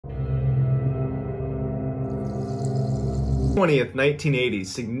20th, 1980,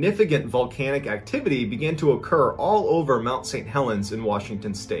 significant volcanic activity began to occur all over Mount St. Helens in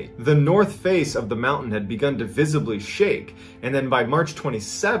Washington state. The north face of the mountain had begun to visibly shake, and then by March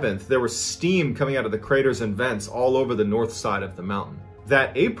 27th, there was steam coming out of the craters and vents all over the north side of the mountain.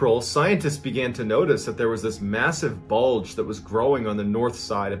 That April, scientists began to notice that there was this massive bulge that was growing on the north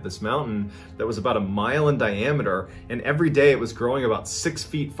side of this mountain that was about 1 mile in diameter, and every day it was growing about 6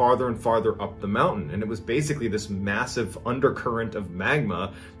 feet farther and farther up the mountain. And it was basically this massive undercurrent of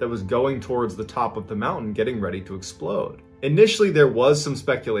magma that was going towards the top of the mountain, getting ready to explode. Initially, there was some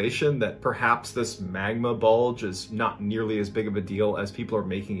speculation that perhaps this magma bulge is not nearly as big of a deal as people are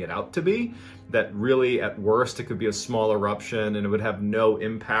making it out to be, that really, at worst, it could be a small eruption and it would have no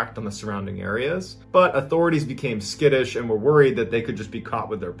impact on the surrounding areas. But authorities became skittish and were worried that they could just be caught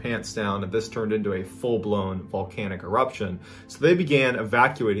with their pants down if this turned into a full-blown volcanic eruption. So they began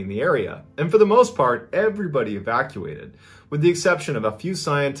evacuating the area. And for the most part, everybody evacuated, with the exception of a few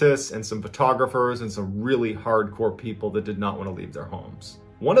scientists and some photographers and some really hardcore people that did not want to leave their homes.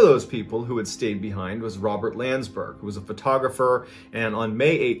 One of those people who had stayed behind was Robert Landsberg, who was a photographer, and on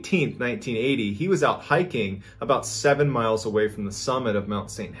May 18th, 1980, he was out hiking about 7 miles away from the summit of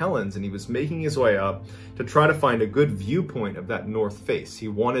Mount St. Helens, and he was making his way up to try to find a good viewpoint of that north face. He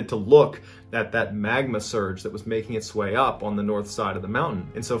wanted to look at that magma surge that was making its way up on the north side of the mountain.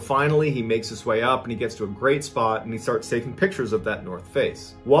 And so finally he makes his way up and he gets to a great spot and he starts taking pictures of that north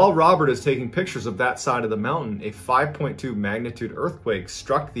face. While Robert is taking pictures of that side of the mountain, a 5.2 magnitude earthquake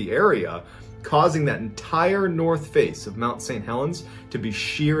struck the area, causing that entire north face of Mount St. Helens to be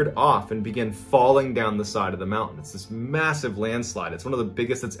sheared off and begin falling down the side of the mountain. It's this massive landslide. It's one of the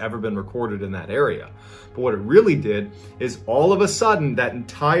biggest that's ever been recorded in that area. But what it really did is all of a sudden that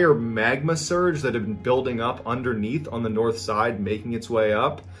entire magma surge that had been building up underneath on the north side, making its way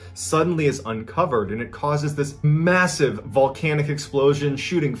up, suddenly is uncovered, and it causes this massive volcanic explosion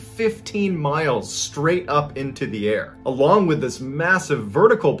shooting 15 miles straight up into the air. Along with this massive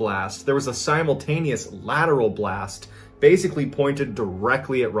vertical blast, there was a simultaneous lateral blast basically pointed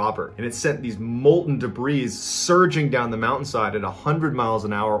directly at Robert, and it sent these molten debris surging down the mountainside at 100 miles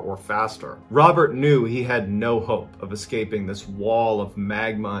an hour or faster. Robert knew he had no hope of escaping this wall of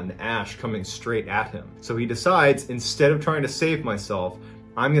magma and ash coming straight at him. So he decides, instead of trying to save myself,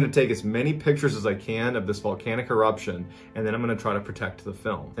 I'm going to take as many pictures as I can of this volcanic eruption, and then I'm going to try to protect the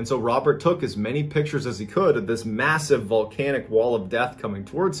film. And so Robert took as many pictures as he could of this massive volcanic wall of death coming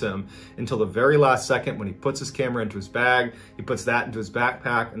towards him until the very last second when he puts his camera into his bag, he puts that into his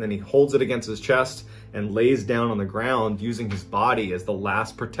backpack, and then he holds it against his chest and lays down on the ground using his body as the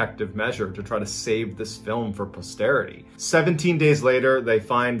last protective measure to try to save this film for posterity. 17 days later, they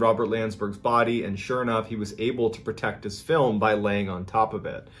find Robert Landsberg's body, and sure enough, he was able to protect his film by laying on top of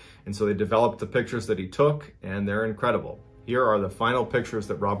it. And so they developed the pictures that he took, and they're incredible. Here are the final pictures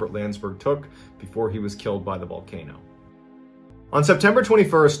that Robert Landsberg took before he was killed by the volcano. On September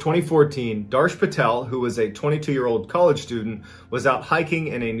 21st, 2014, Darsh Patel, who was a 22-year-old college student, was out hiking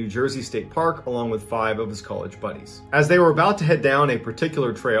in a New Jersey state park along with 5 of his college buddies. As they were about to head down a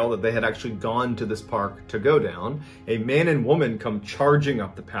particular trail that they had actually gone to this park to go down, a man and woman come charging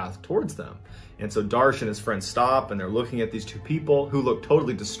up the path towards them. And so Darsh and his friends stop, and they're looking at these 2 people who look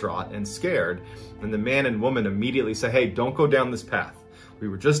totally distraught and scared. And the man and woman immediately say, "Hey, don't go down this path. We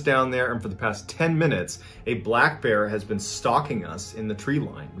were just down there, and for the past 10 minutes, a black bear has been stalking us in the tree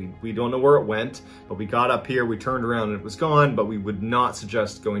line. We don't know where it went, but we got up here, we turned around, and it was gone, but we would not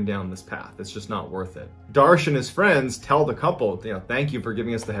suggest going down this path. It's just not worth it." Darsh and his friends tell the couple, "Thank you for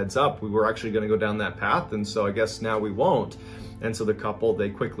giving us the heads up. We were actually going to go down that path, and so I guess now we won't." And so the couple, they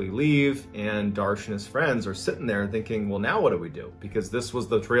quickly leave, and Darsh and his friends are sitting there thinking, well, now what do we do? Because this was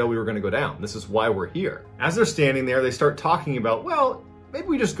the trail we were going to go down. This is why we're here. As they're standing there, they start talking about, well, maybe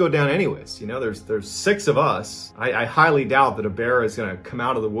we just go down anyways. There's 6 of us. I highly doubt that a bear is going to come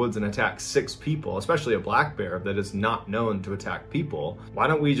out of the woods and attack 6 people, especially a black bear that is not known to attack people. Why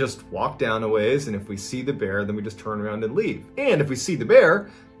don't we just walk down a ways, and if we see the bear, then we just turn around and leave. And if we see the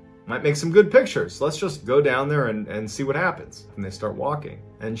bear, might make some good pictures. Let's just go down there and see what happens." And they start walking.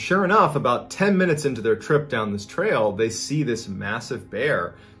 And sure enough, about 10 minutes into their trip down this trail, they see this massive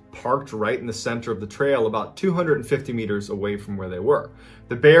bear parked right in the center of the trail about 250 meters away from where they were.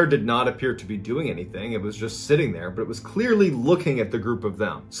 The bear did not appear to be doing anything. It was just sitting there, but it was clearly looking at the group of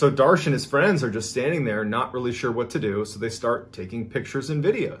them. So Darsh and his friends are just standing there, not really sure what to do, so they start taking pictures and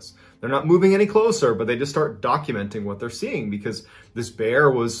videos. They're not moving any closer, but they just start documenting what they're seeing because this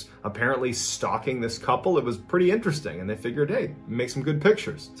bear was apparently stalking this couple. It was pretty interesting, and they figured, hey, make some good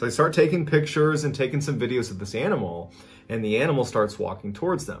pictures. So they start taking pictures and taking some videos of this animal, and the animal starts walking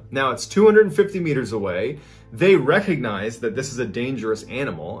towards them. them. Now it's 250 meters away. They recognize that this is a dangerous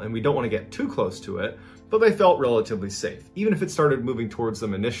animal and we don't want to get too close to it, but they felt relatively safe. Even if it started moving towards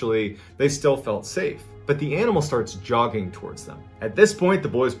them initially, they still felt safe. But the animal starts jogging towards them. At this point, the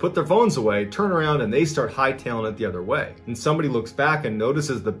boys put their phones away, turn around, and they start hightailing it the other way. And somebody looks back and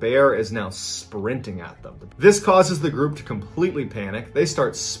notices the bear is now sprinting at them. This causes the group to completely panic. They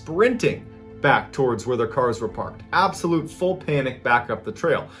start sprinting back towards where their cars were parked. Absolute full panic back up the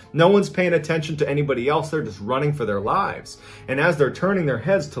trail. No one's paying attention to anybody else. They're just running for their lives. And as they're turning their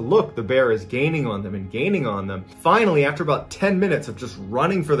heads to look, the bear is gaining on them and gaining on them. Finally, after about 10 minutes of just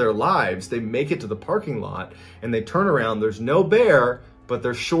running for their lives, they make it to the parking lot and they turn around. There's no bear, but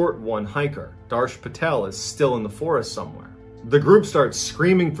there's short one hiker. Darsh Patel is still in the forest somewhere. The group starts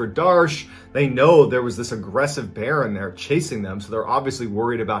screaming for Darsh. They know there was this aggressive bear in there chasing them, so they're obviously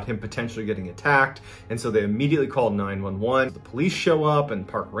worried about him potentially getting attacked, and so they immediately call 911. The police show up and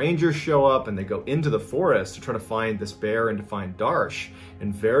park rangers show up, and they go into the forest to try to find this bear and to find Darsh.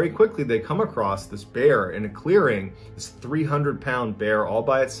 And very quickly they come across this bear in a clearing, this 300-pound bear all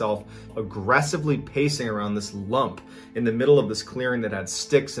by itself, aggressively pacing around this lump in the middle of this clearing that had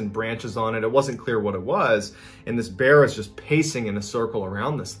sticks and branches on it. It wasn't clear what it was, and this bear is just pacing in a circle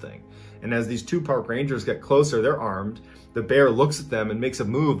around this thing. And as these two park rangers get closer, they're armed. The bear looks at them and makes a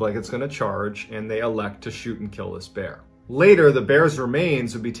move like it's going to charge, and they elect to shoot and kill this bear. Later, the bear's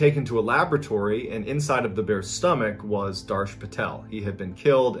remains would be taken to a laboratory, and inside of the bear's stomach was Darsh Patel. He had been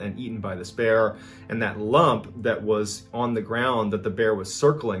killed and eaten by this bear, and that lump that was on the ground that the bear was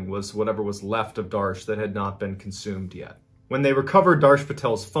circling was whatever was left of Darsh that had not been consumed yet. When they recovered Darsh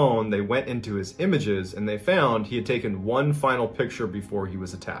Patel's phone, they went into his images, and they found he had taken one final picture before he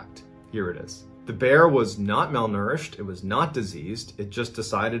was attacked. Here it is. The bear was not malnourished, it was not diseased, it just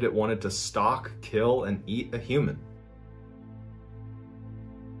decided it wanted to stalk, kill, and eat a human.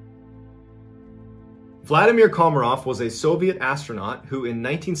 Vladimir Komarov was a Soviet astronaut who in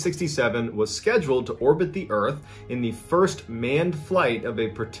 1967 was scheduled to orbit the Earth in the first manned flight of a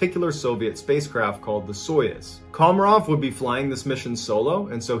particular Soviet spacecraft called the Soyuz. Komarov would be flying this mission solo,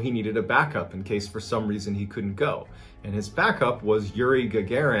 and so he needed a backup in case for some reason he couldn't go. And his backup was Yuri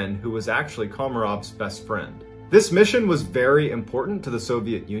Gagarin, who was actually Komarov's best friend. This mission was very important to the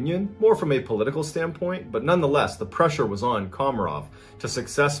Soviet Union, more from a political standpoint, but nonetheless, the pressure was on Komarov to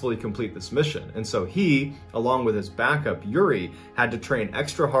successfully complete this mission. And so he, along with his backup, Yuri, had to train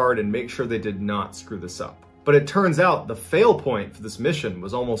extra hard and make sure they did not screw this up. But it turns out the fail point for this mission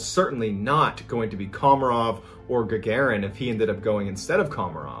was almost certainly not going to be Komarov or Gagarin if he ended up going instead of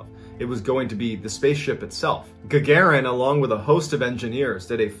Komarov. It was going to be the spaceship itself. Gagarin, along with a host of engineers,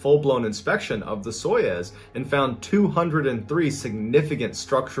 did a full-blown inspection of the Soyuz and found 203 significant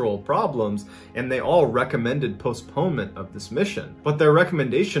structural problems, and they all recommended postponement of this mission. But their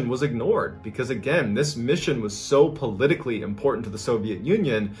recommendation was ignored because, again, this mission was so politically important to the Soviet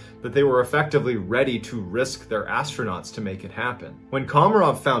Union that they were effectively ready to risk their astronauts to make it happen. When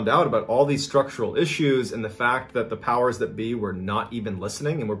Komarov found out about all these structural issues and the fact that the powers that be were not even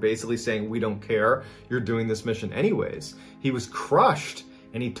listening and were basically saying, we don't care, you're doing this mission anyways, he was crushed,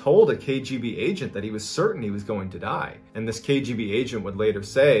 and he told a KGB agent that he was certain he was going to die. And this KGB agent would later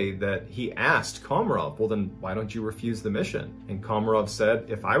say that he asked Komarov, well then why don't you refuse the mission? And Komarov said,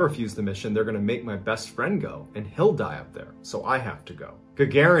 if I refuse the mission, they're going to make my best friend go, and he'll die up there, so I have to go.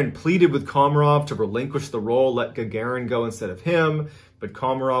 Gagarin pleaded with Komarov to relinquish the role, let Gagarin go instead of him, but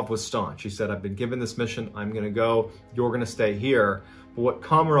Komarov was staunch. He said, I've been given this mission, I'm going to go, you're going to stay here. But what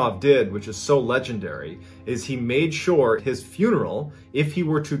Komarov did, which is so legendary, is he made sure his funeral, if he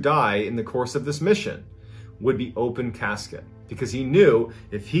were to die in the course of this mission, would be open casket. Because he knew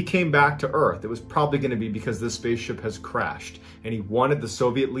if he came back to Earth, it was probably going to be because this spaceship has crashed, and he wanted the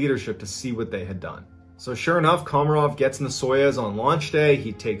Soviet leadership to see what they had done. So sure enough, Komarov gets in the Soyuz on launch day,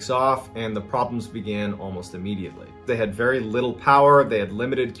 he takes off, and the problems began almost immediately. They had very little power, they had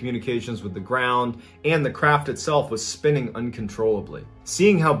limited communications with the ground, and the craft itself was spinning uncontrollably.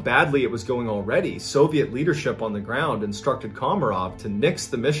 Seeing how badly it was going already, Soviet leadership on the ground instructed Komarov to nix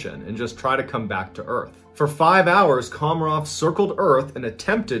the mission and just try to come back to Earth. For 5 hours, Komarov circled Earth and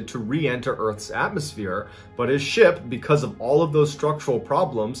attempted to re-enter Earth's atmosphere, but his ship, because of all of those structural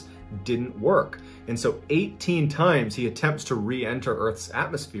problems, didn't work. And so 18 times he attempts to re-enter Earth's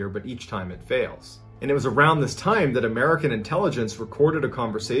atmosphere, but each time it fails. And it was around this time that American intelligence recorded a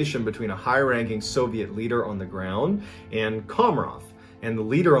conversation between a high-ranking Soviet leader on the ground and Komarov. and the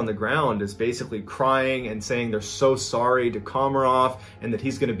leader on the ground is basically crying and saying they're so sorry to Komarov and that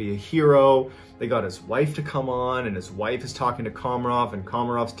he's going to be a hero. They got his wife to come on, and his wife is talking to Komarov, and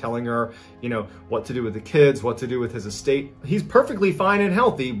Komarov's telling her, you know, what to do with the kids, what to do with his estate. He's perfectly fine and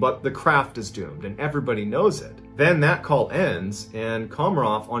healthy, but the craft is doomed, and everybody knows it. Then that call ends, and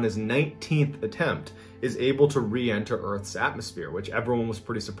Komarov, on his 19th attempt, is able to re-enter Earth's atmosphere, which everyone was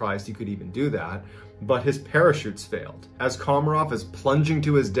pretty surprised he could even do that, but his parachutes failed. As Komarov is plunging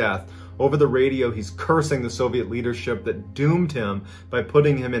to his death, over the radio he's cursing the Soviet leadership that doomed him by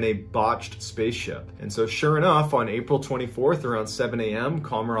putting him in a botched spaceship. And so sure enough, on April 24th around 7 a.m.,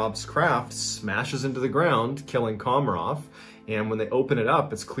 Komarov's craft smashes into the ground, killing Komarov, and when they open it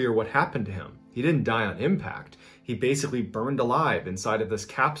up, it's clear what happened to him. He didn't die on impact. He basically burned alive inside of this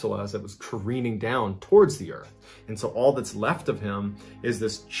capsule as it was careening down towards the Earth. And so all that's left of him is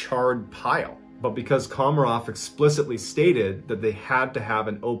this charred pile. But because Komarov explicitly stated that they had to have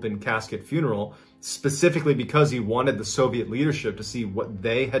an open casket funeral, specifically because he wanted the Soviet leadership to see what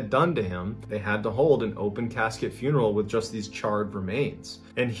they had done to him, they had to hold an open casket funeral with just these charred remains.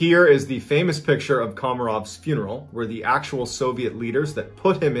 And here is the famous picture of Komarov's funeral, where the actual Soviet leaders that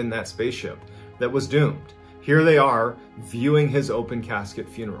put him in that spaceship that was doomed, here they are viewing his open casket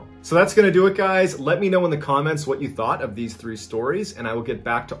funeral. So that's gonna do it, guys. Let me know in the comments what you thought of these 3 stories, and I will get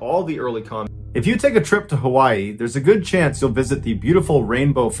back to all the early comments. If you take a trip to Hawaii, there's a good chance you'll visit the beautiful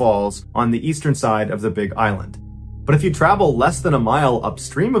Rainbow Falls on the eastern side of the Big Island. But if you travel less than a mile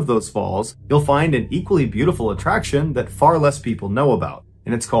upstream of those falls, you'll find an equally beautiful attraction that far less people know about,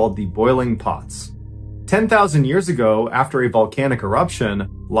 and it's called the Boiling Pots. 10,000 years ago, after a volcanic eruption,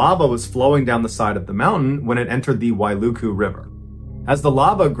 lava was flowing down the side of the mountain when it entered the Wailuku River. As the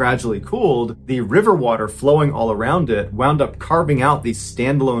lava gradually cooled, the river water flowing all around it wound up carving out these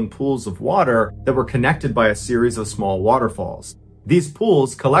standalone pools of water that were connected by a series of small waterfalls. These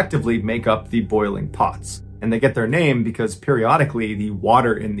pools collectively make up the boiling pots, and they get their name because periodically the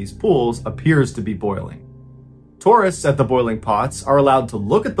water in these pools appears to be boiling. Tourists at the boiling pots are allowed to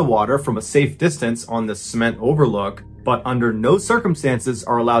look at the water from a safe distance on this cement overlook, but under no circumstances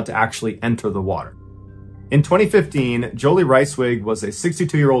are allowed to actually enter the water. In 2015, Jolie Ricewig was a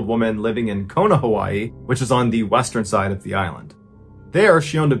 62-year-old woman living in Kona, Hawaii, which is on the western side of the island. There,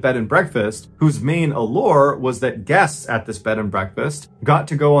 she owned a bed and breakfast whose main allure was that guests at this bed and breakfast got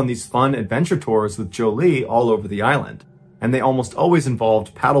to go on these fun adventure tours with Jolie all over the island. And they almost always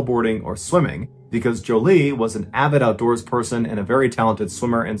involved paddleboarding or swimming, because Jolie was an avid outdoors person and a very talented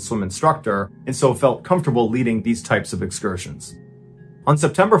swimmer and swim instructor, and so felt comfortable leading these types of excursions. On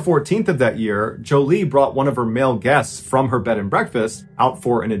September 14th of that year, Jolie brought one of her male guests from her bed and breakfast out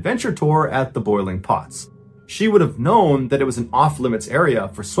for an adventure tour at the Boiling Pots. She would have known that it was an off-limits area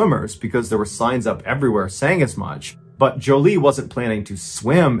for swimmers because there were signs up everywhere saying as much, but Jolie wasn't planning to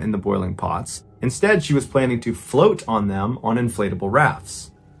swim in the Boiling Pots. Instead, she was planning to float on them on inflatable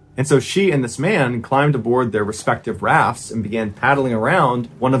rafts. And so she and this man climbed aboard their respective rafts and began paddling around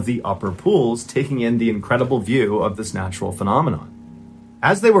one of the upper pools, taking in the incredible view of this natural phenomenon.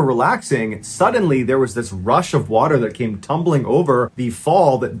 As they were relaxing, suddenly there was this rush of water that came tumbling over the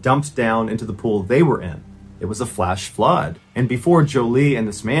fall that dumped down into the pool they were in. It was a flash flood, and before Jolie and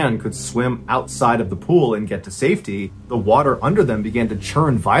this man could swim outside of the pool and get to safety, the water under them began to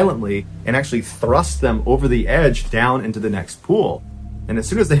churn violently and actually thrust them over the edge down into the next pool. And as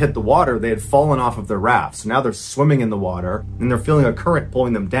soon as they hit the water, they had fallen off of their raft. So now they're swimming in the water, and they're feeling a current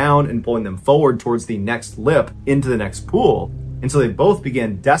pulling them down and pulling them forward towards the next lip into the next pool. And so they both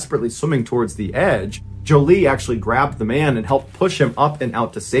began desperately swimming towards the edge. Jolie actually grabbed the man and helped push him up and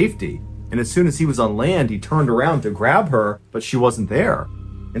out to safety. And as soon as he was on land, he turned around to grab her, but she wasn't there.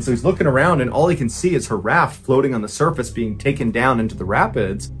 And so he's looking around, and all he can see is her raft floating on the surface being taken down into the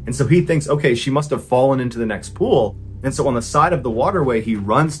rapids. And so he thinks, okay, she must have fallen into the next pool. And so on the side of the waterway, he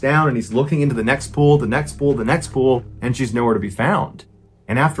runs down and he's looking into the next pool, the next pool, the next pool, and she's nowhere to be found.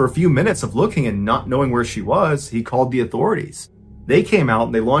 And after a few minutes of looking and not knowing where she was, he called the authorities. They came out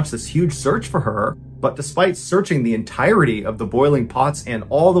and they launched this huge search for her, but despite searching the entirety of the Boiling Pots and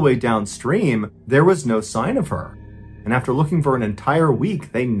all the way downstream, there was no sign of her. And after looking for an entire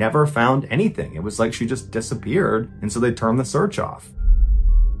week, they never found anything. It was like she just disappeared, and so they turned the search off.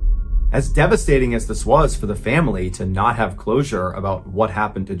 As devastating as this was for the family to not have closure about what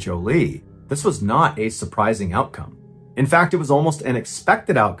happened to Jolie, this was not a surprising outcome. In fact, it was almost an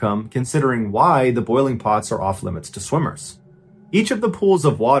expected outcome considering why the Boiling Pots are off limits to swimmers. Each of the pools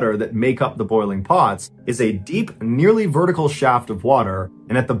of water that make up the Boiling Pots is a deep, nearly vertical shaft of water,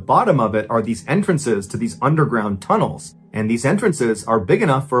 and at the bottom of it are these entrances to these underground tunnels, and these entrances are big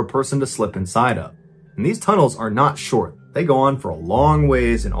enough for a person to slip inside of. And these tunnels are not short. They go on for a long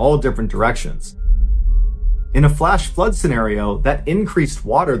ways in all different directions. In a flash flood scenario, that increased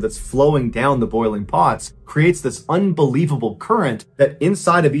water that's flowing down the boiling pots creates this unbelievable current that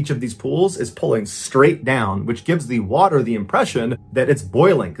inside of each of these pools is pulling straight down, which gives the water the impression that it's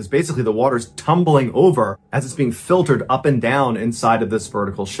boiling, because basically the water's tumbling over as it's being filtered up and down inside of this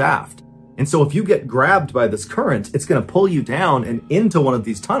vertical shaft. And so if you get grabbed by this current, it's going to pull you down and into one of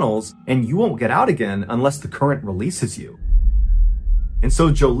these tunnels, and you won't get out again unless the current releases you. And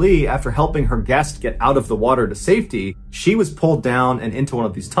so Jolie, after helping her guest get out of the water to safety, she was pulled down and into one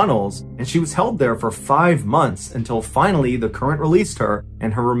of these tunnels, and she was held there for 5 months until finally the current released her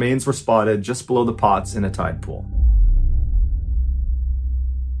and her remains were spotted just below the pots in a tide pool.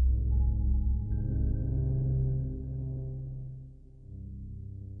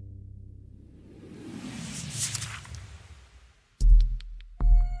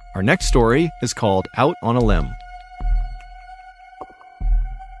 Our next story is called Out on a Limb.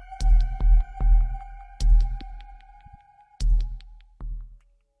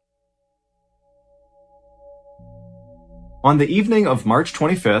 On the evening of March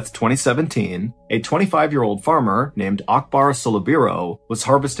 25th, 2017, a 25-year-old farmer named Akbar Solobiro was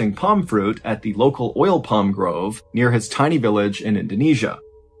harvesting palm fruit at the local oil palm grove near his tiny village in Indonesia.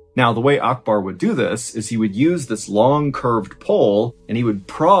 Now, the way Akbar would do this is he would use this long curved pole and he would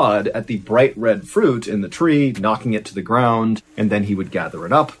prod at the bright red fruit in the tree, knocking it to the ground, and then he would gather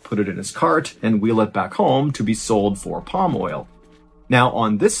it up, put it in his cart, and wheel it back home to be sold for palm oil. Now,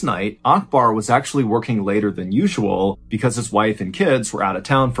 on this night, Akbar was actually working later than usual because his wife and kids were out of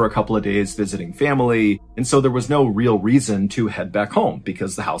town for a couple of days visiting family, and so there was no real reason to head back home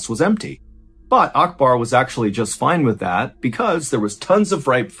because the house was empty. But Akbar was actually just fine with that because there was tons of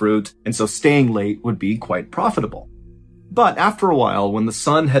ripe fruit, and so staying late would be quite profitable. But after a while, when the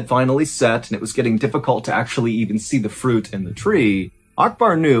sun had finally set and it was getting difficult to actually even see the fruit in the tree,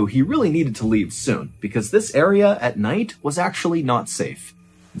 Akbar knew he really needed to leave soon, because this area at night was actually not safe.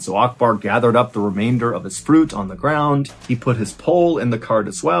 And so Akbar gathered up the remainder of his fruit on the ground, he put his pole in the cart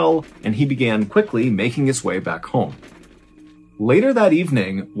as well, and he began quickly making his way back home. Later that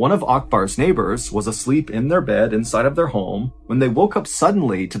evening, one of Akbar's neighbors was asleep in their bed inside of their home when they woke up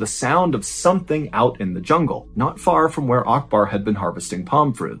suddenly to the sound of something out in the jungle, not far from where Akbar had been harvesting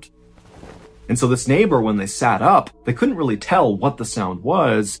palm fruit. And so this neighbor, when they sat up, they couldn't really tell what the sound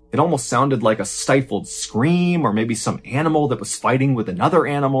was. It almost sounded like a stifled scream or maybe some animal that was fighting with another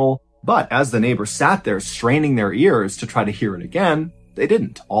animal. But as the neighbor sat there straining their ears to try to hear it again, they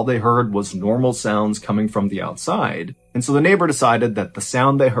didn't. All they heard was normal sounds coming from the outside. And so the neighbor decided that the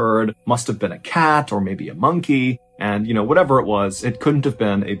sound they heard must have been a cat or maybe a monkey. And, whatever it was, it couldn't have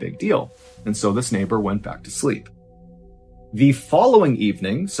been a big deal. And so this neighbor went back to sleep. The following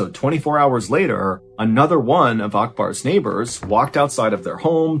evening, so 24 hours later, another one of Akbar's neighbors walked outside of their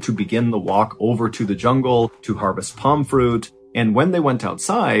home to begin the walk over to the jungle to harvest palm fruit. And when they went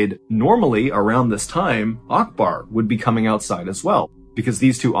outside, normally around this time, Akbar would be coming outside as well, because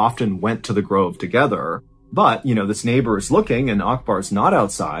these two often went to the grove together. But, this neighbor is looking and Akbar's not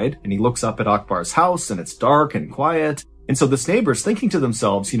outside, and he looks up at Akbar's house and it's dark and quiet. And so this neighbor's thinking to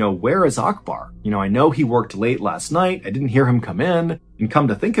themselves, where is Akbar? I know he worked late last night. I didn't hear him come in. And come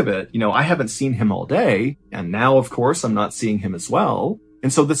to think of it, I haven't seen him all day. And now, of course, I'm not seeing him as well.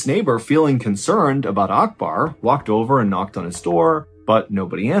 And so this neighbor, feeling concerned about Akbar, walked over and knocked on his door, but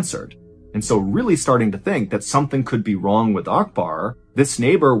nobody answered. And so really starting to think that something could be wrong with Akbar, this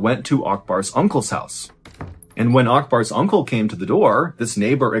neighbor went to Akbar's uncle's house. And when Akbar's uncle came to the door, this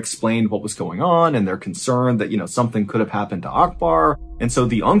neighbor explained what was going on, and they're concerned that, something could have happened to Akbar. And so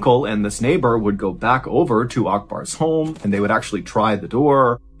the uncle and this neighbor would go back over to Akbar's home, and they would actually try the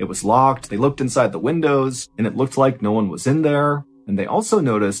door. It was locked. They looked inside the windows, and it looked like no one was in there. And they also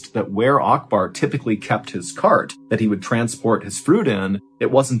noticed that where Akbar typically kept his cart that he would transport his fruit in,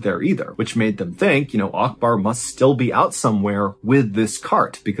 it wasn't there either, which made them think, Akbar must still be out somewhere with this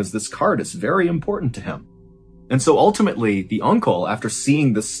cart, because this cart is very important to him. And so ultimately, the uncle, after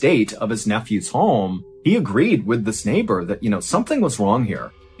seeing the state of his nephew's home, he agreed with this neighbor that, something was wrong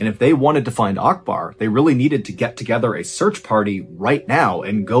here. And if they wanted to find Akbar, they really needed to get together a search party right now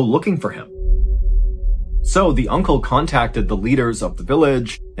and go looking for him. So the uncle contacted the leaders of the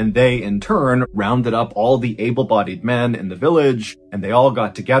village, and they, in turn, rounded up all the able-bodied men in the village, and they all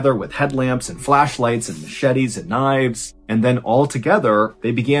got together with headlamps and flashlights and machetes and knives, and then all together,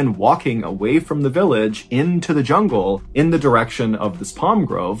 they began walking away from the village into the jungle in the direction of this palm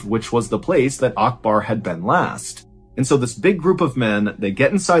grove, which was the place that Akbar had been last. And so this big group of men, they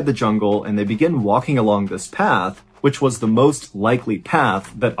get inside the jungle and they begin walking along this path, which was the most likely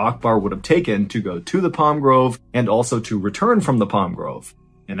path that Akbar would have taken to go to the palm grove and also to return from the palm grove.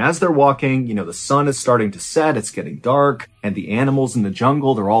 And as they're walking, the sun is starting to set, it's getting dark, and the animals in the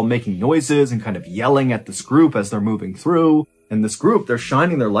jungle, they're all making noises and kind of yelling at this group as they're moving through. And this group, they're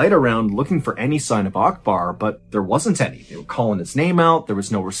shining their light around looking for any sign of Akbar, but there wasn't any. They were calling his name out, there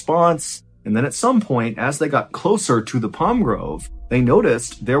was no response. And then at some point, as they got closer to the palm grove, they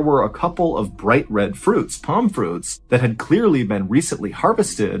noticed there were a couple of bright red fruits, palm fruits, that had clearly been recently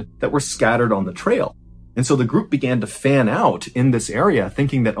harvested that were scattered on the trail. And so the group began to fan out in this area,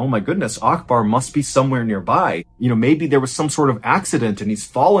 thinking that, oh my goodness, Akbar must be somewhere nearby. Maybe there was some sort of accident and he's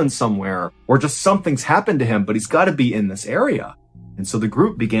fallen somewhere, or just something's happened to him, but he's got to be in this area. And so the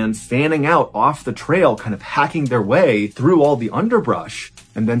group began fanning out off the trail, kind of hacking their way through all the underbrush.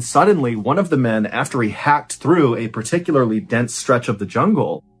 And then suddenly, one of the men, after he hacked through a particularly dense stretch of the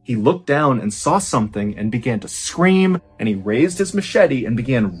jungle, he looked down and saw something and began to scream, and he raised his machete and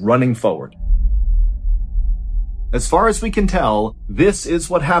began running forward. As far as we can tell, this is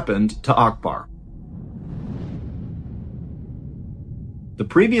what happened to Akbar. The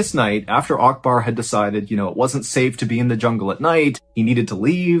previous night, after Akbar had decided, it wasn't safe to be in the jungle at night, he needed to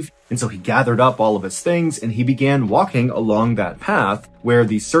leave, and so he gathered up all of his things and he began walking along that path where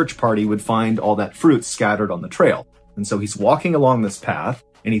the search party would find all that fruit scattered on the trail. And so he's walking along this path,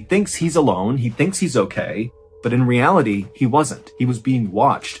 and he thinks he's alone, he thinks he's okay, but in reality, he wasn't. He was being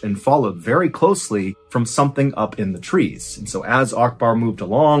watched and followed very closely from something up in the trees. And so as Akbar moved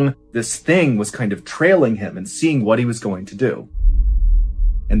along, this thing was kind of trailing him and seeing what he was going to do.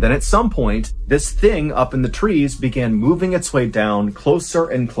 And then at some point, this thing up in the trees began moving its way down closer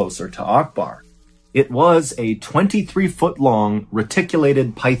and closer to Akbar. It was a 23-foot long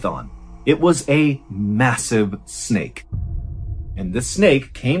reticulated python. It was a massive snake. And this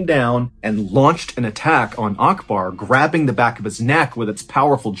snake came down and launched an attack on Akbar, grabbing the back of his neck with its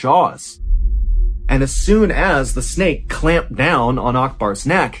powerful jaws. And as soon as the snake clamped down on Akbar's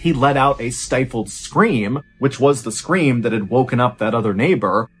neck, he let out a stifled scream, which was the scream that had woken up that other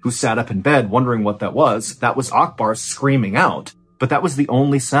neighbor who sat up in bed wondering what that was. That was Akbar screaming out. But that was the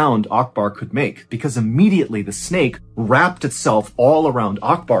only sound Akbar could make, because immediately the snake wrapped itself all around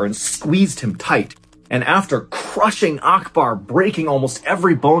Akbar and squeezed him tight. And after crushing Akbar, breaking almost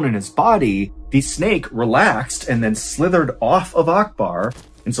every bone in his body, the snake relaxed and then slithered off of Akbar.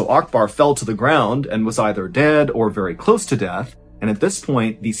 And so Akbar fell to the ground and was either dead or very close to death. And at this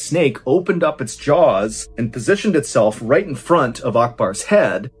point, the snake opened up its jaws and positioned itself right in front of Akbar's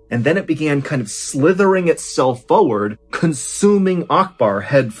head. And then it began kind of slithering itself forward, consuming Akbar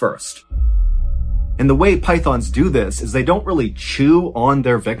head first. And the way pythons do this is they don't really chew on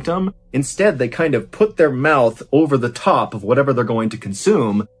their victim. Instead, they kind of put their mouth over the top of whatever they're going to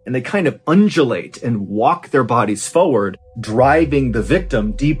consume, and they kind of undulate and walk their bodies forward, driving the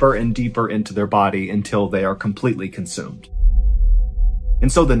victim deeper and deeper into their body until they are completely consumed.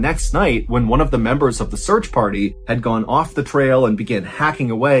 And so the next night, when one of the members of the search party had gone off the trail and began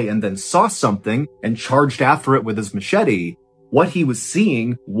hacking away and then saw something and charged after it with his machete, what he was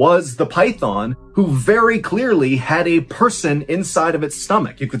seeing was the python, who very clearly had a person inside of its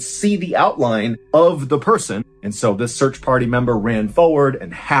stomach. You could see the outline of the person. And so this search party member ran forward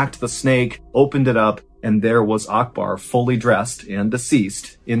and hacked the snake, opened it up, and there was Akbar fully dressed and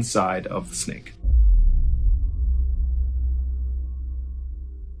deceased inside of the snake.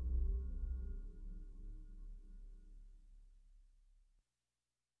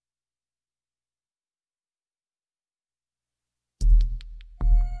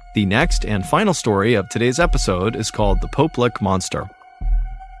 The next and final story of today's episode is called The Popelick Monster.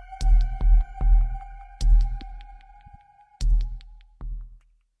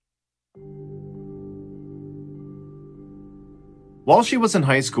 While she was in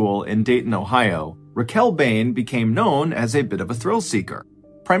high school in Dayton, Ohio, Raquel Bain became known as a bit of a thrill seeker,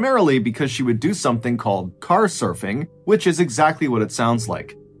 primarily because she would do something called car surfing, which is exactly what it sounds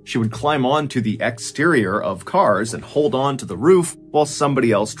like. She would climb onto the exterior of cars and hold on to the roof while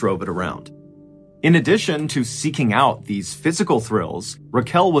somebody else drove it around. In addition to seeking out these physical thrills,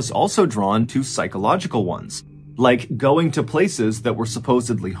 Raquel was also drawn to psychological ones, like going to places that were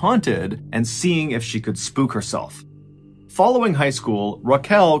supposedly haunted and seeing if she could spook herself. Following high school,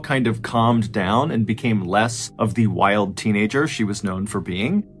 Raquel kind of calmed down and became less of the wild teenager she was known for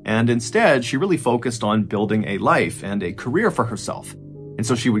being, and instead she really focused on building a life and a career for herself. And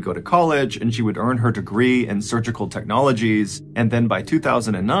so she would go to college and she would earn her degree in surgical technologies. And then by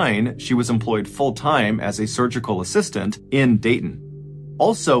 2009, she was employed full-time as a surgical assistant in Dayton.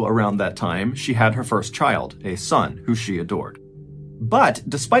 Also around that time, she had her first child, a son who she adored. But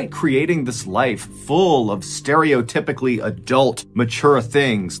despite creating this life full of stereotypically adult, mature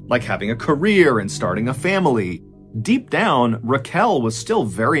things like having a career and starting a family, deep down, Raquel was still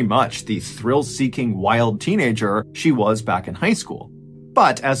very much the thrill-seeking wild teenager she was back in high school.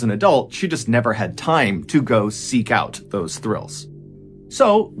 But as an adult, she just never had time to go seek out those thrills.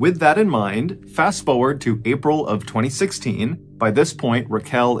 So, with that in mind, fast forward to April of 2016. By this point,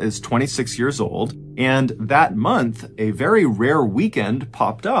 Raquel is 26 years old, and that month, a very rare weekend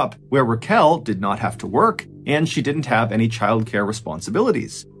popped up where Raquel did not have to work, and she didn't have any childcare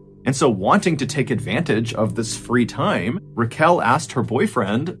responsibilities. And so, wanting to take advantage of this free time, Raquel asked her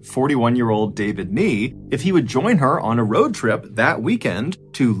boyfriend, 41-year-old David Nee, if he would join her on a road trip that weekend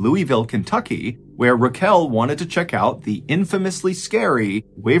to Louisville, Kentucky, where Raquel wanted to check out the infamously scary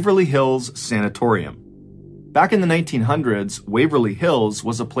Waverly Hills Sanatorium. Back in the 1900s, Waverly Hills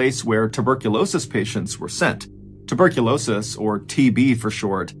was a place where tuberculosis patients were sent. Tuberculosis, or TB for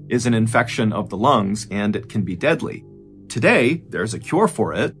short, is an infection of the lungs, and it can be deadly. Today, there's a cure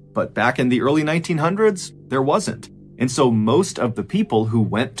for it, but back in the early 1900s, there wasn't. And so most of the people who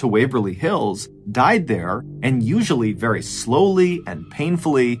went to Waverly Hills died there, and usually very slowly and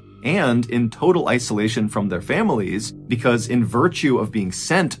painfully, and in total isolation from their families, because in virtue of being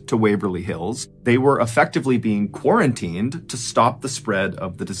sent to Waverly Hills, they were effectively being quarantined to stop the spread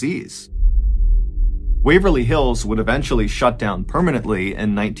of the disease. Waverly Hills would eventually shut down permanently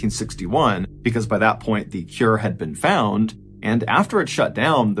in 1961, because by that point the cure had been found, and after it shut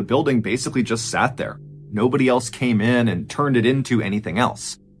down, the building basically just sat there. Nobody else came in and turned it into anything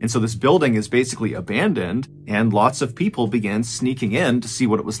else. And so this building is basically abandoned, and lots of people began sneaking in to see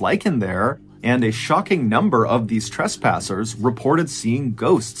what it was like in there, and a shocking number of these trespassers reported seeing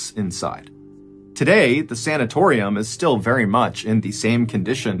ghosts inside. Today, the sanatorium is still very much in the same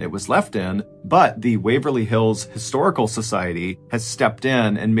condition it was left in, but the Waverly Hills Historical Society has stepped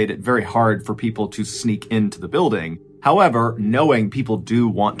in and made it very hard for people to sneak into the building. However, knowing people do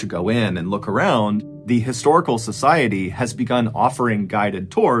want to go in and look around, the Historical Society has begun offering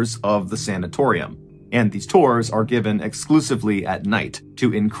guided tours of the sanatorium, and these tours are given exclusively at night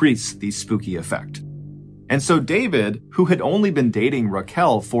to increase the spooky effect. And so David, who had only been dating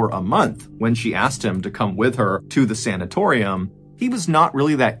Raquel for a month when she asked him to come with her to the sanatorium, he was not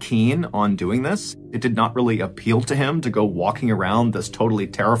really that keen on doing this. It did not really appeal to him to go walking around this totally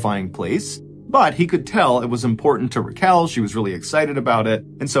terrifying place, but he could tell it was important to Raquel, she was really excited about it,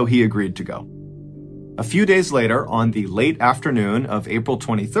 and so he agreed to go. A few days later, on the late afternoon of April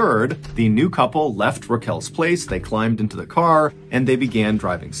 23rd, the new couple left Raquel's place, they climbed into the car, and they began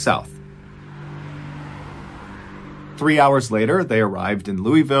driving south. 3 hours later, they arrived in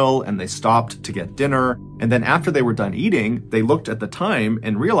Louisville, and they stopped to get dinner, and then after they were done eating, they looked at the time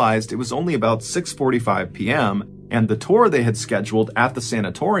and realized it was only about 6:45 p.m., and the tour they had scheduled at the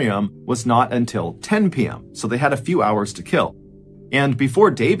sanatorium was not until 10 p.m., so they had a few hours to kill. And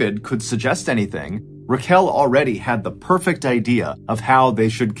before David could suggest anything, Raquel already had the perfect idea of how they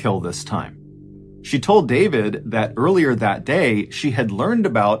should kill this time. She told David that earlier that day she had learned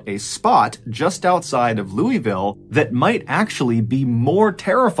about a spot just outside of Louisville that might actually be more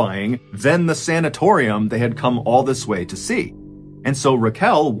terrifying than the sanatorium they had come all this way to see. And so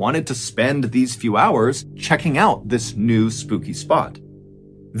Raquel wanted to spend these few hours checking out this new spooky spot.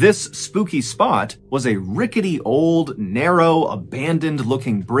 This spooky spot was a rickety old, narrow,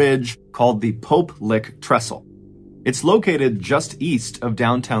 abandoned-looking bridge called the Pope Lick Trestle. It's located just east of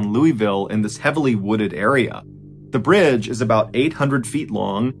downtown Louisville in this heavily wooded area. The bridge is about 800 feet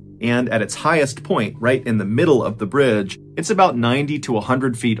long, and at its highest point, right in the middle of the bridge, it's about 90 to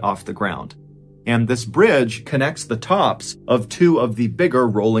 100 feet off the ground. And this bridge connects the tops of two of the bigger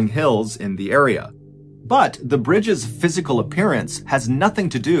rolling hills in the area. But the bridge's physical appearance has nothing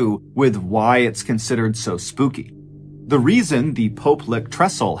to do with why it's considered so spooky. The reason the Pope Lick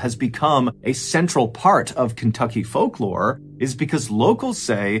Trestle has become a central part of Kentucky folklore is because locals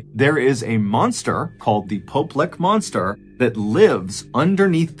say there is a monster called the Pope Lick Monster that lives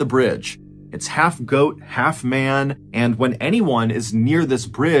underneath the bridge. It's half goat, half man, and when anyone is near this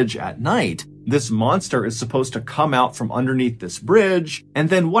bridge at night, this monster is supposed to come out from underneath this bridge, and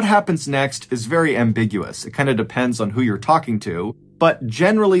then what happens next is very ambiguous. It kind of depends on who you're talking to. But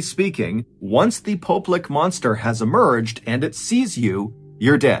generally speaking, once the Pope Lick monster has emerged and it sees you,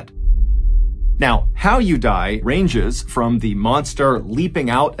 you're dead. Now, how you die ranges from the monster leaping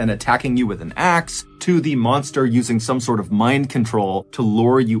out and attacking you with an axe to the monster using some sort of mind control to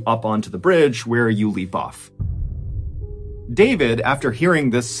lure you up onto the bridge where you leap off. David, after hearing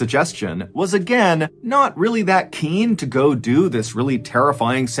this suggestion, was again not really that keen to go do this really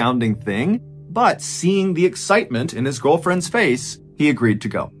terrifying sounding thing, but seeing the excitement in his girlfriend's face, he agreed to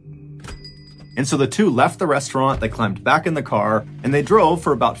go. And so the two left the restaurant, they climbed back in the car, and they drove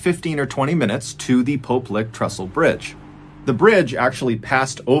for about 15 or 20 minutes to the Pope Lick Trestle Bridge. The bridge actually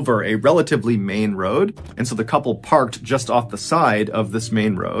passed over a relatively main road, and so the couple parked just off the side of this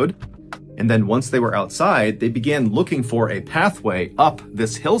main road. And then once they were outside, they began looking for a pathway up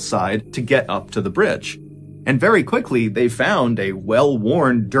this hillside to get up to the bridge. And very quickly, they found a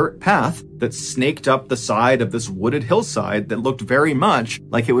well-worn dirt path that snaked up the side of this wooded hillside that looked very much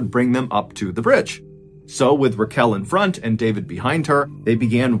like it would bring them up to the bridge. So with Raquel in front and David behind her, they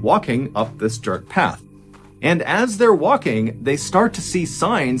began walking up this dirt path. And as they're walking, they start to see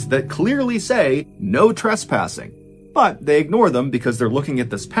signs that clearly say, "No trespassing." But they ignore them because they're looking at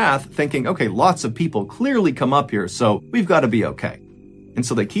this path thinking, okay, lots of people clearly come up here, so we've got to be okay. And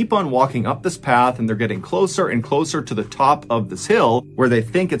so they keep on walking up this path, and they're getting closer and closer to the top of this hill where they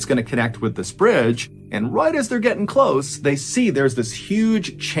think it's going to connect with this bridge. And right as they're getting close, they see there's this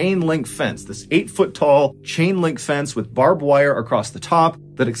huge chain link fence, this 8-foot tall chain link fence with barbed wire across the top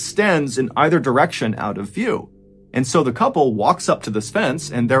that extends in either direction out of view. And so the couple walks up to this fence,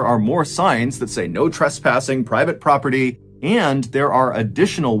 and there are more signs that say no trespassing, private property, and there are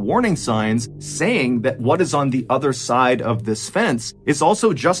additional warning signs saying that what is on the other side of this fence is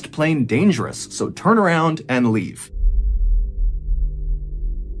also just plain dangerous, so turn around and leave.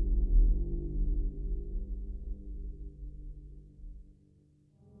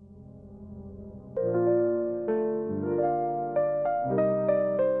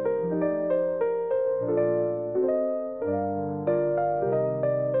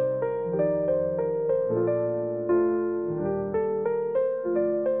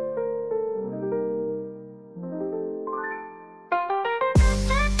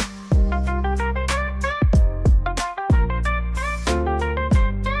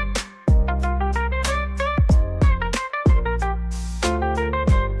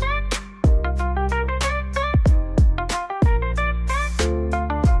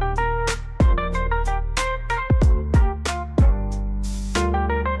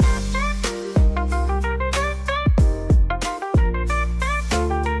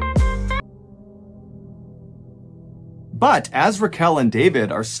 But as Raquel and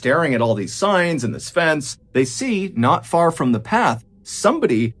David are staring at all these signs and this fence, they see, not far from the path,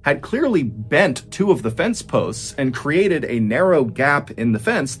 somebody had clearly bent two of the fence posts and created a narrow gap in the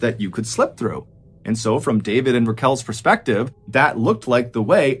fence that you could slip through. And so from David and Raquel's perspective, that looked like the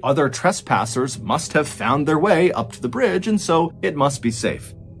way other trespassers must have found their way up to the bridge, and so it must be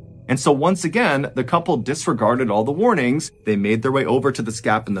safe. And so once again, the couple disregarded all the warnings. They made their way over to this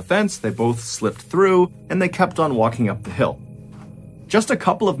gap in the fence, they both slipped through, and they kept on walking up the hill. Just a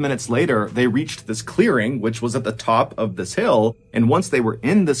couple of minutes later, they reached this clearing, which was at the top of this hill, and once they were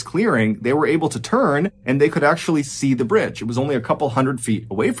in this clearing, they were able to turn, and they could actually see the bridge. It was only a couple 100 feet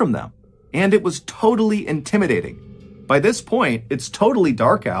away from them. And it was totally intimidating. By this point, it's totally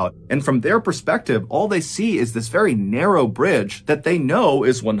dark out, and from their perspective, all they see is this very narrow bridge that they know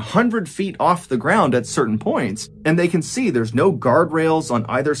is 100 feet off the ground at certain points, and they can see there's no guardrails on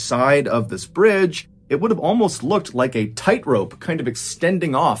either side of this bridge. It would have almost looked like a tightrope kind of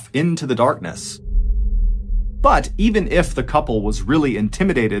extending off into the darkness. But even if the couple was really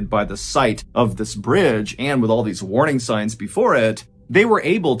intimidated by the sight of this bridge and with all these warning signs before it, they were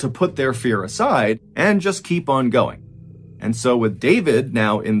able to put their fear aside and just keep on going. And so with David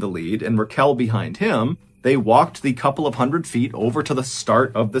now in the lead and Raquel behind him, they walked the couple of 100 feet over to the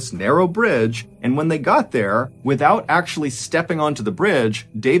start of this narrow bridge, and when they got there, without actually stepping onto the bridge,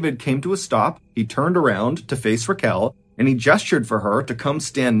 David came to a stop, he turned around to face Raquel, and he gestured for her to come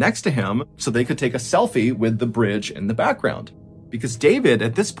stand next to him so they could take a selfie with the bridge in the background. Because David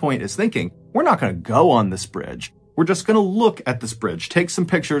at this point is thinking, we're not going to go on this bridge, we're just going to look at this bridge, take some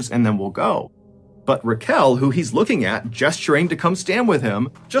pictures, and then we'll go. But Raquel, who he's looking at, gesturing to come stand with him,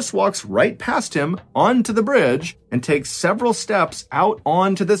 just walks right past him onto the bridge and takes several steps out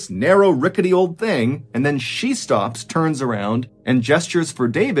onto this narrow, rickety old thing, and then she stops, turns around, and gestures for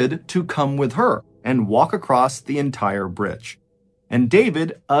David to come with her and walk across the entire bridge. And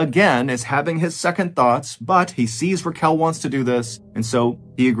David, again, is having his second thoughts, but he sees Raquel wants to do this, and so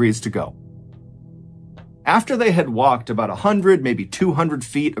he agrees to go. After they had walked about 100, maybe 200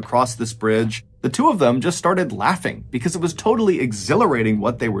 feet across this bridge, the two of them just started laughing because it was totally exhilarating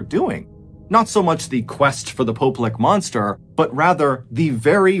what they were doing. Not so much the quest for the Pope Lick monster, but rather the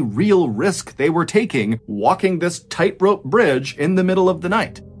very real risk they were taking walking this tightrope bridge in the middle of the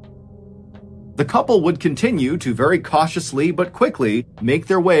night. The couple would continue to very cautiously but quickly make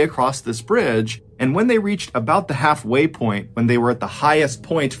their way across this bridge, and when they reached about the halfway point, when they were at the highest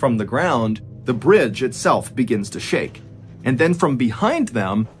point from the ground, the bridge itself begins to shake. and then from behind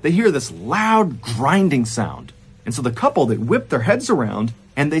them, they hear this loud grinding sound. And so the couple, they whip their heads around,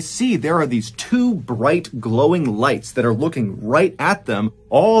 and they see there are these two bright glowing lights that are looking right at them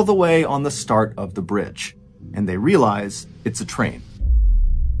all the way on the start of the bridge. And they realize it's a train.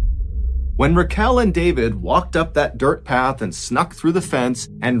 When Raquel and David walked up that dirt path and snuck through the fence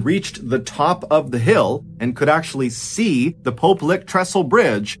and reached the top of the hill and could actually see the Pope Lick Trestle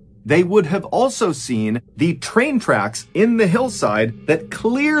Bridge, they would have also seen the train tracks in the hillside that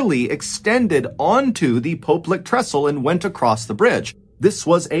clearly extended onto the Pope Lick Trestle and went across the bridge. This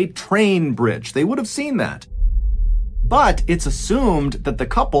was a train bridge. They would have seen that. But it's assumed that the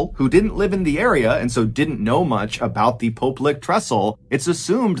couple, who didn't live in the area and so didn't know much about the Pope Lick Trestle, it's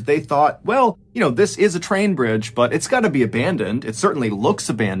assumed they thought, well, this is a train bridge, but it's got to be abandoned. It certainly looks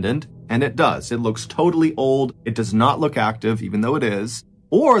abandoned, and it does. It looks totally old. It does not look active, even though it is.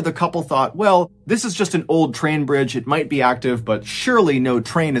 Or the couple thought, well, this is just an old train bridge. It might be active, but surely no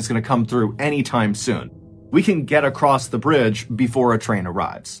train is going to come through anytime soon. We can get across the bridge before a train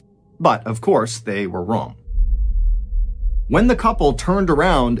arrives. But, of course, they were wrong. When the couple turned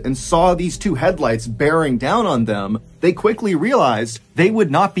around and saw these two headlights bearing down on them, they quickly realized they would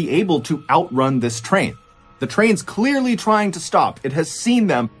not be able to outrun this train. The train's clearly trying to stop. It has seen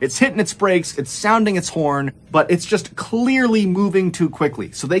them. It's hitting its brakes. It's sounding its horn, but it's just clearly moving too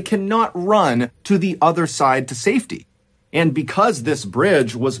quickly. So they cannot run to the other side to safety. And because this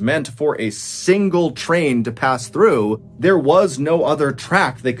bridge was meant for a single train to pass through, there was no other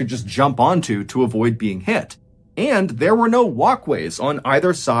track they could just jump onto to avoid being hit. And there were no walkways on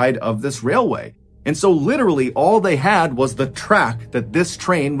either side of this railway. And so literally all they had was the track that this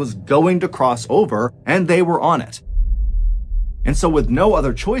train was going to cross over, and they were on it. And so with no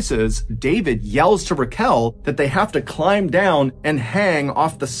other choices, David yells to Raquel that they have to climb down and hang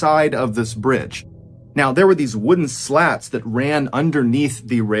off the side of this bridge. Now, there were these wooden slats that ran underneath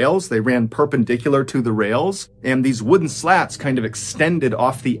the rails. They ran perpendicular to the rails, and these wooden slats kind of extended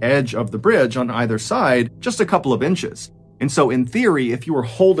off the edge of the bridge on either side just a couple of inches. And so in theory, if you were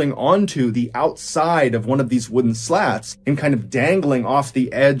holding onto the outside of one of these wooden slats and kind of dangling off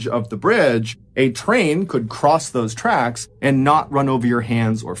the edge of the bridge, a train could cross those tracks and not run over your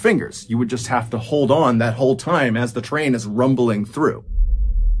hands or fingers. You would just have to hold on that whole time as the train is rumbling through.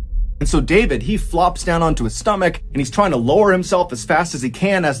 And so David, he flops down onto his stomach and he's trying to lower himself as fast as he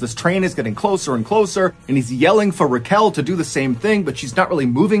can as this train is getting closer and closer, and he's yelling for Raquel to do the same thing, but she's not really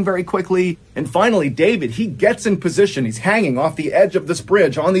moving very quickly. And finally, David, he gets in position. He's hanging off the edge of this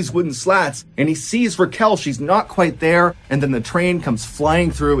bridge on these wooden slats, and he sees Raquel. She's not quite there, and then the train comes flying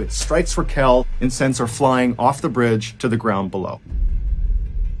through. It strikes Raquel and sends her flying off the bridge to the ground below.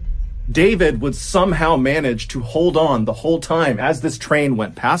 David would somehow manage to hold on the whole time as this train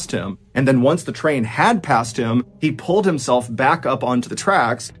went past him. And then once the train had passed him, he pulled himself back up onto the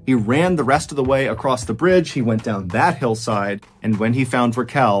tracks. He ran the rest of the way across the bridge. He went down that hillside. And when he found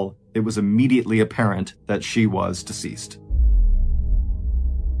Raquel, it was immediately apparent that she was deceased.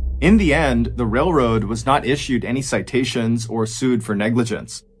 In the end, the railroad was not issued any citations or sued for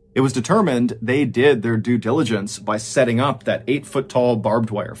negligence. It was determined they did their due diligence by setting up that 8-foot-tall barbed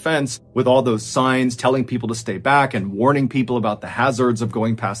wire fence with all those signs telling people to stay back and warning people about the hazards of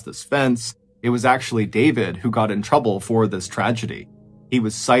going past this fence. It was actually David who got in trouble for this tragedy. He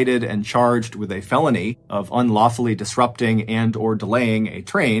was cited and charged with a felony of unlawfully disrupting and or delaying a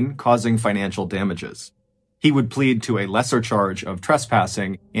train, causing financial damages. He would plead to a lesser charge of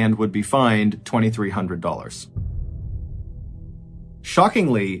trespassing and would be fined $2,300.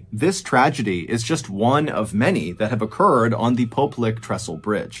 Shockingly, this tragedy is just one of many that have occurred on the Pope Lick Trestle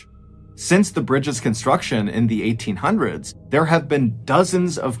Bridge. Since the bridge's construction in the 1800s, there have been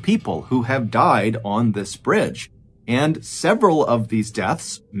dozens of people who have died on this bridge. And several of these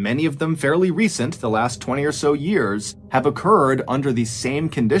deaths, many of them fairly recent, the last 20 or so years, have occurred under the same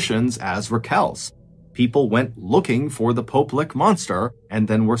conditions as Raquel's. People went looking for the Pope Lick monster and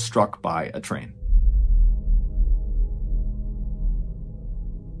then were struck by a train.